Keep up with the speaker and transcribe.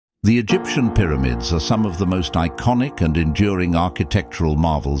The Egyptian pyramids are some of the most iconic and enduring architectural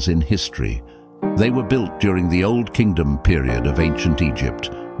marvels in history. They were built during the Old Kingdom period of ancient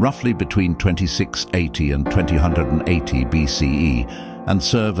Egypt, roughly between 2680 and 2080 BCE, and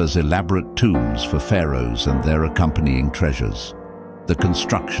serve as elaborate tombs for pharaohs and their accompanying treasures. The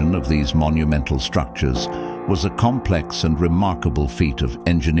construction of these monumental structures was a complex and remarkable feat of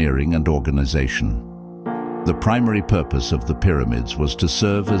engineering and organization. The primary purpose of the pyramids was to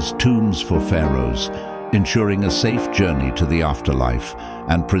serve as tombs for pharaohs, ensuring a safe journey to the afterlife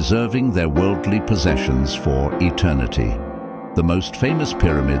and preserving their worldly possessions for eternity. The most famous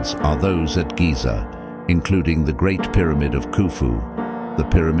pyramids are those at Giza, including the Great Pyramid of Khufu, the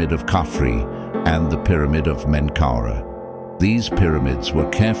Pyramid of Khafre, and the Pyramid of Menkaure. These pyramids were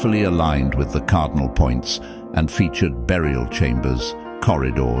carefully aligned with the cardinal points and featured burial chambers,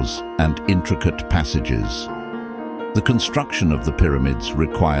 corridors, and intricate passages. The construction of the pyramids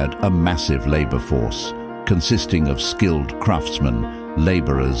required a massive labor force, consisting of skilled craftsmen,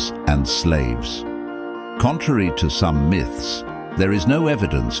 laborers, and slaves. Contrary to some myths, there is no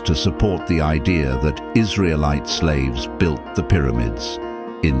evidence to support the idea that Israelite slaves built the pyramids.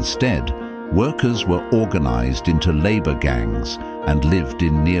 Instead, workers were organized into labor gangs and lived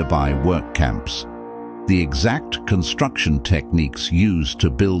in nearby work camps. The exact construction techniques used to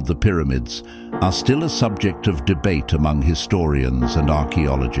build the pyramids are still a subject of debate among historians and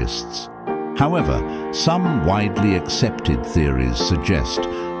archaeologists. However, some widely accepted theories suggest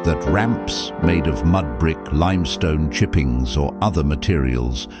that ramps made of mud brick, limestone chippings, or other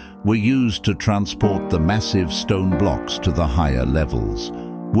materials were used to transport the massive stone blocks to the higher levels.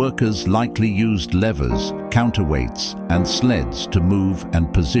 Workers likely used levers, counterweights, and sleds to move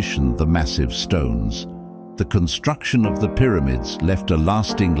and position the massive stones. The construction of the pyramids left a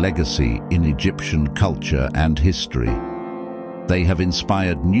lasting legacy in Egyptian culture and history. They have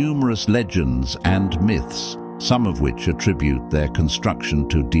inspired numerous legends and myths, some of which attribute their construction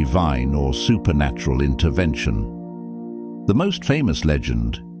to divine or supernatural intervention. The most famous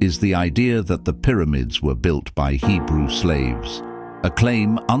legend is the idea that the pyramids were built by Hebrew slaves, a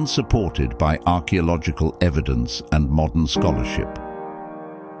claim unsupported by archaeological evidence and modern scholarship.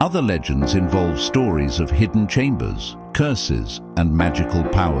 Other legends involve stories of hidden chambers, curses, and magical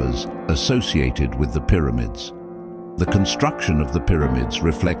powers associated with the pyramids. The construction of the pyramids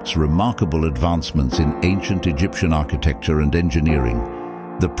reflects remarkable advancements in ancient Egyptian architecture and engineering.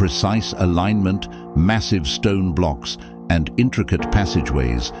 The precise alignment, massive stone blocks, and intricate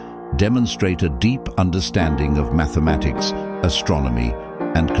passageways demonstrate a deep understanding of mathematics, astronomy,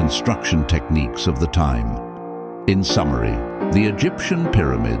 and construction techniques of the time. In summary, the Egyptian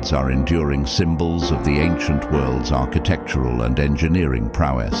pyramids are enduring symbols of the ancient world's architectural and engineering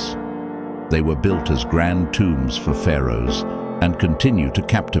prowess. They were built as grand tombs for pharaohs and continue to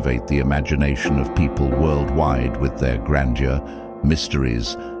captivate the imagination of people worldwide with their grandeur,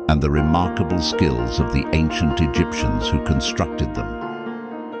 mysteries, and the remarkable skills of the ancient Egyptians who constructed them.